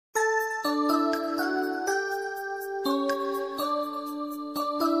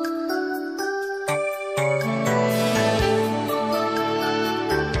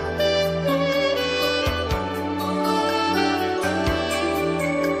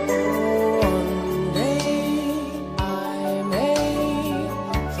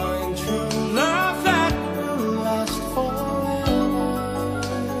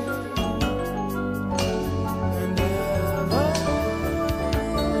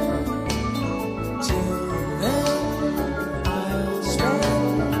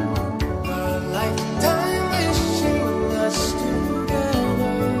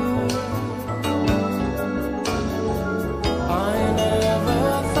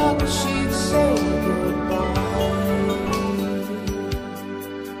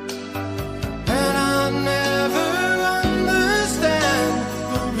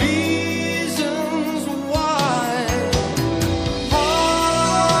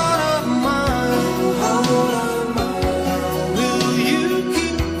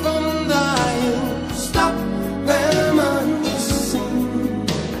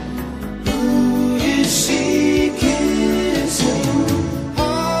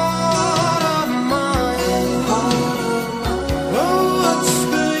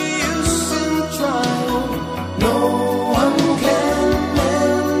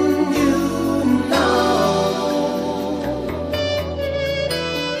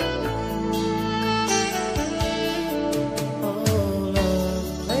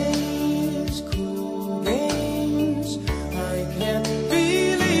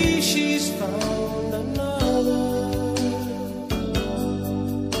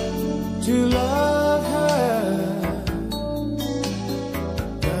to love her.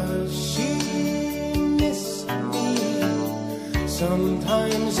 Does she miss me?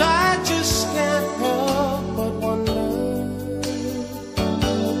 Sometimes I just can't help but wonder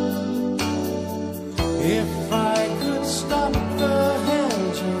if I could stop the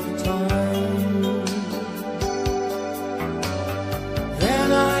hands of time,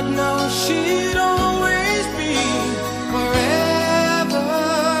 then I'd know she'd always be forever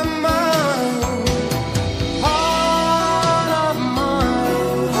mine. Heart of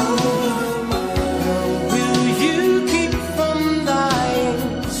mine, will you keep from dying?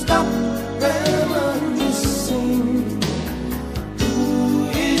 Stop reminiscing. Who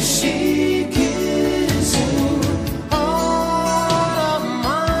is she kissing? Heart of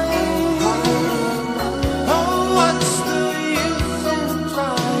mine, oh, what's the use in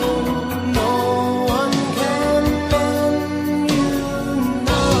trying? No one can mend you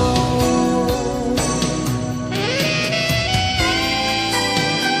now.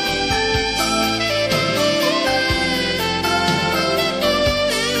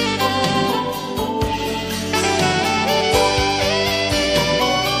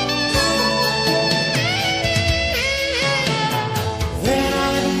 Then I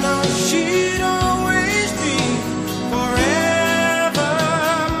know she'd always be forever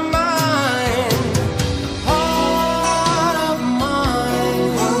mine. Heart of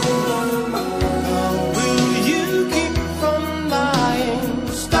mine, will you keep from lying?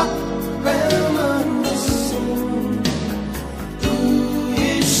 Stop reminiscing. Who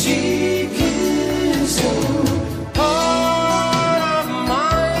is she kissing? Heart of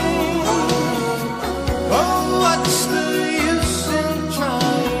mine, oh, what's the use in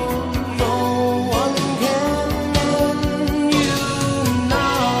trying? No one can mend you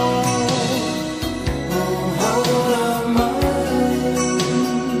now. Oh, heart of mine,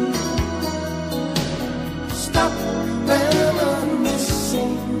 stop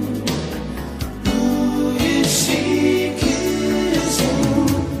reminiscing. Who is she kissing?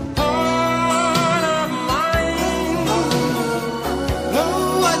 Heart of mine, oh,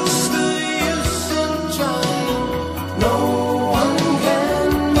 what's the use in trying? No one can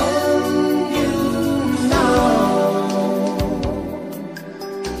mend you now.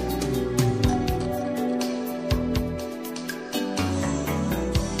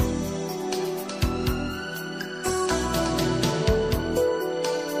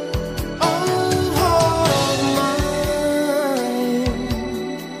 Oh, heart of mine,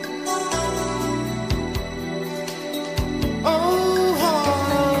 oh,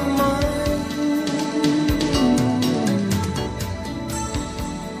 heart of mine,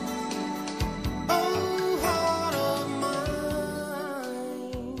 oh, heart of mine.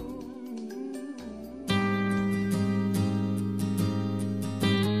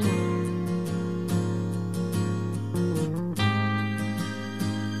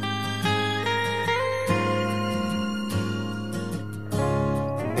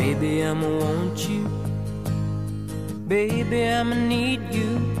 Baby, I'ma want you. Baby, I'ma need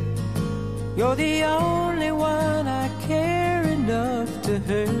you. You're the only one I care enough to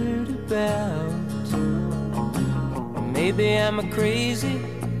hurt about. Maybe I'm a crazy,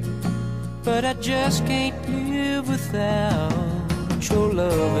 but I just can't live without your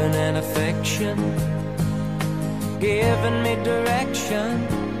loving and affection, giving me direction,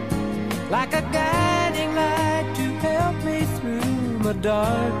 like a guiding light to help me through my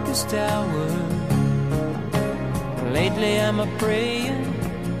darkest hour. Lately I'm a praying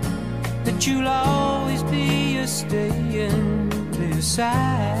that you'll always be a staying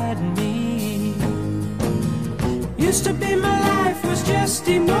beside me. Used to be my life was just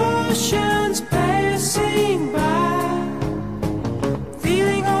emotions passing by,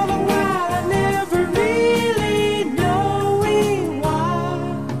 feeling all the while I never really knowing why.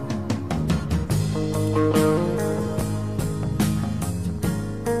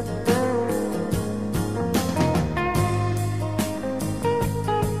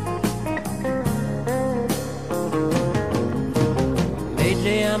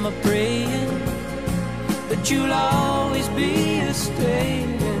 Lately I'm a praying that you'll always be a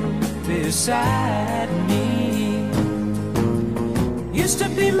staying beside me. Used to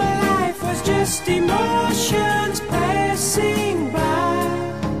be my life was just emotions passing by.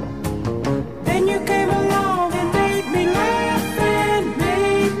 Then you came along and made me laugh and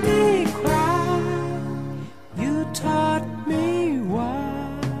made me cry. You taught me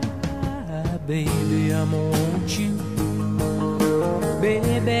why. Baby, I'ma want you.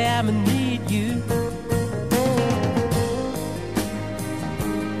 Baby, I'ma need you.